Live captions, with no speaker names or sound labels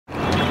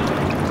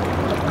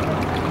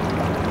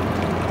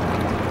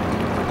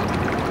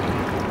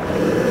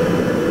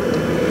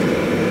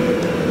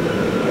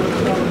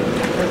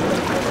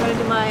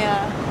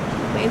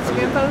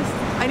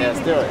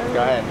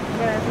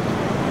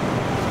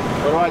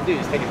I do?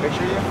 Just take a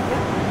picture of you?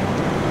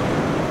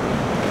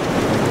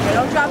 Yeah,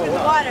 don't drop it in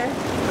the water.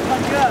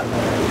 Fuck you up.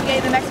 You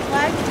getting the Mexican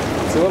flag?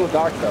 It's a little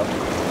dark though.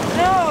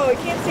 No, you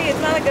can't see. It's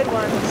not a good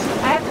one.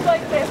 I have to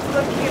like this to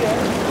look cuter.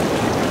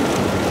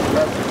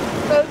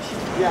 Coach,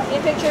 yeah.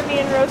 Need a picture of me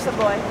and Rosa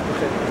boy.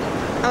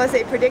 I want to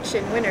say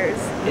prediction winners.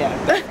 Yeah.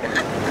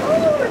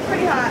 Ooh, it's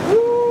pretty hot.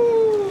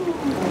 Ooh.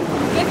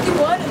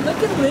 51 and look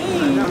at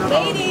me.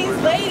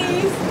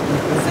 Ladies,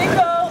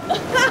 single.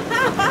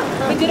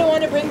 He didn't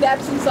want to bring the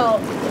Epsom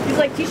salt. He's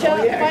like, Tisha,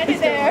 find it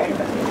there.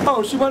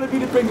 Oh, she wanted me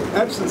to bring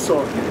Epsom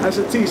salt. I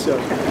said, Tisha,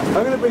 I'm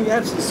going to bring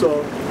Epsom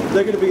salt.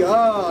 They're going to be,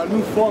 a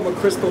new form of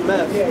crystal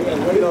meth. Yeah.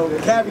 You know,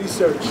 cavity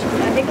search.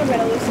 I think I'm going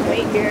to lose some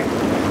weight here.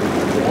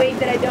 Weight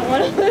that I don't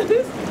want to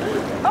lose.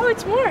 Oh,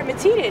 it's warm.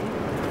 It's heated. You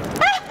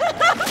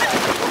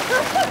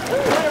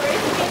want to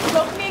race me and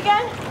smoke me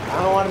again?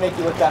 I don't want to make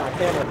you look down on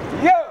camera.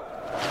 Yo!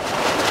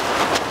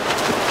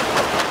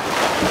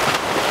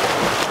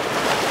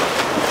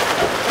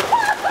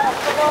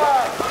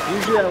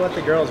 Usually I let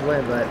the girls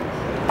win, but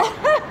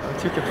I'm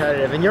too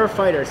competitive. And you're a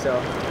fighter,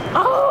 so.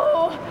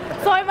 Oh,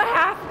 so I'm a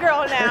half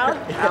girl now.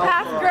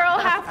 Half girl,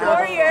 half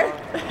warrior.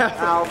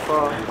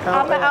 Alpha.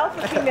 I'm an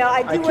alpha female.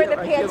 I do wear the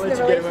pants in the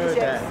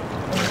relationships.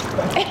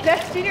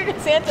 That's Junior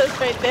Dos Santos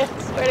right there,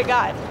 I swear to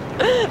God.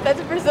 That's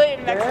a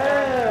Brazilian Mexican.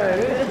 Yeah, it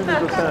is Junior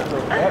Dos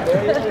Santos. Yeah,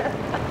 there you go.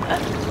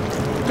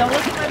 Don't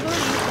look at my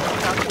booty.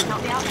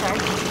 Help me out, sorry.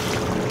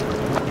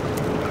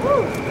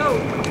 Woo, go.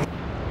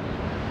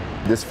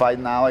 This fight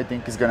now, I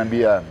think, is going to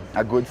be a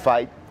good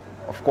fight.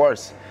 Of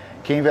course,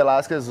 Cain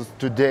Velasquez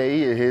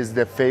today is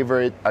the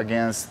favorite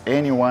against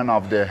any one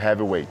of the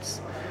heavyweights.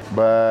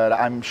 But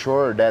I'm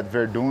sure that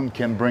Verdun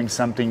can bring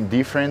something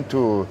different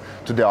to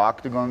the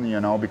octagon, you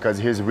know, because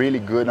he's really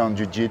good on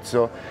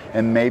jiu-jitsu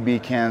and maybe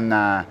can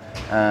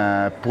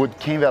put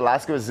Cain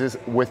Velasquez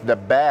with the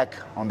back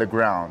on the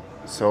ground.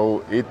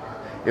 So it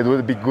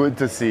would be good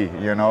to see,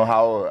 you know,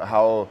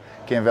 how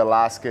Cain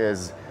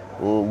Velasquez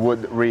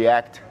would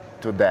react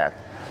to that.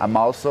 I'm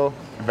also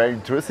very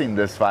interested in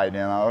this fight,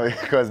 you know,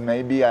 because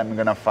maybe I'm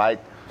gonna fight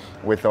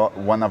with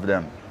one of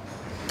them.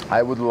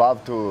 I would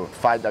love to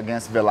fight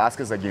against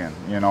Velasquez again,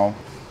 you know.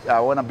 I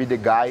wanna be the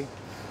guy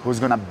who's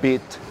gonna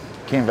beat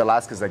Cain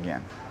Velasquez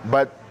again.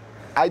 But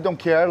I don't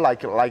care,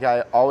 like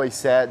I always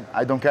said,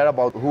 I don't care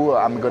about who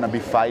I'm gonna be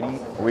fighting.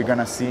 We're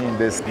gonna see in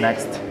this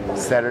next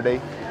Saturday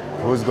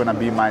who's gonna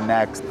be my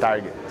next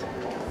target.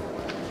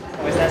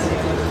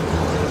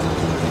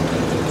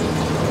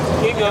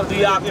 King of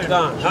the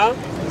octagon, huh?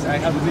 I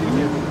have a video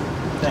here.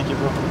 Thank you,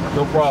 bro.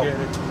 No problem.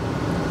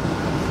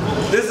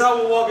 This is how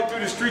we're walking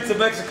through the streets of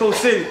Mexico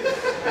City.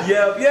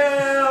 Yep,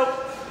 yep.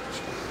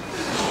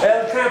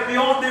 El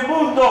campeón del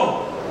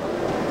mundo.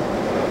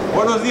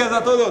 Buenos días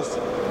a todos.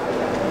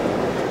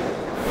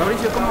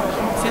 Mauricio, ¿cómo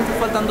sientes?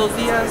 Faltan 2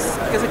 días.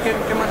 ¿Qué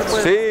más se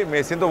puede? Sí,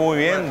 me siento muy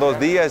bien. 2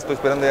 días, estoy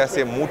esperando desde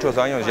hace muchos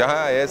años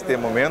ya este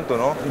momento,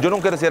 ¿no? Yo no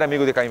quiero ser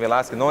amigo de Cain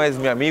Velasquez, no es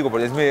mi amigo,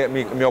 pero es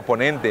mi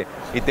oponente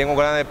y tengo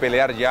ganas de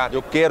pelear ya.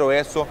 Yo quiero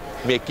eso,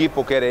 mi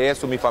equipo quiere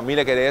eso, mi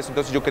familia quiere eso,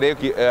 entonces yo creo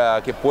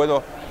que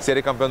puedo ser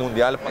el campeón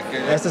mundial.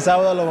 Este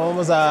sábado lo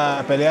vamos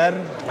a pelear,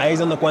 ahí es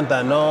donde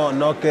cuenta,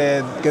 no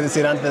qué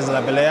decir antes de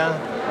la pelea.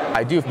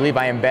 I do believe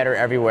I am better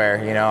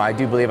everywhere, you know. I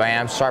do believe I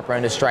am sharper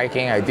into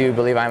striking. I do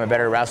believe I'm a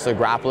better wrestler,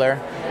 grappler,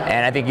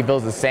 and I think he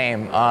builds the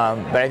same.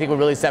 But I think what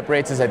really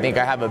separates us, I think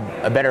I have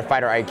a better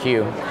fighter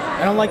IQ.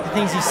 I don't like the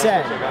things he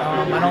said.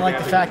 I don't like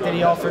the fact that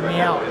he offered me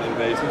out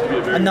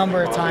a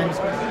number of times.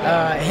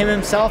 Him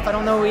himself, I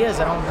don't know who he is.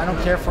 I don't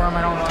care for him.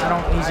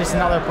 He's just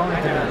another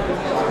opponent to me.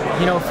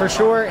 You know, for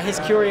sure, his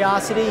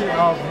curiosity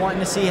of wanting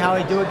to see how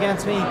he'd do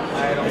against me,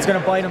 it's going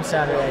to bite him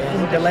Saturday.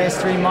 And the last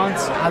 3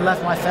 months, I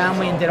left my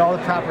family and did all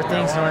the proper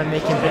things in order to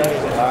make him big.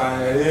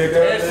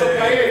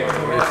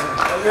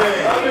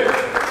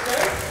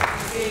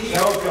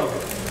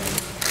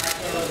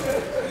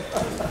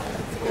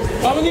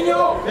 ¡Vamos,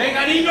 niño!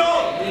 ¡Venga, niño!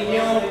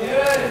 ¡Niño!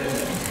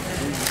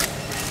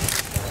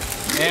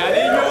 ¡Venga,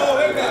 niño!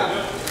 ¡Venga!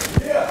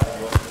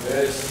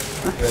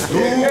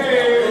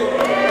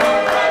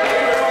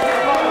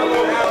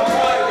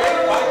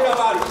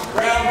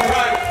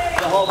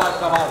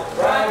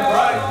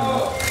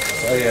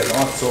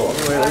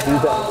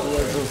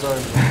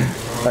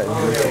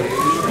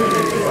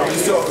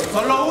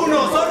 ¡Solo uno!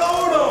 ¡Solo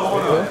uno!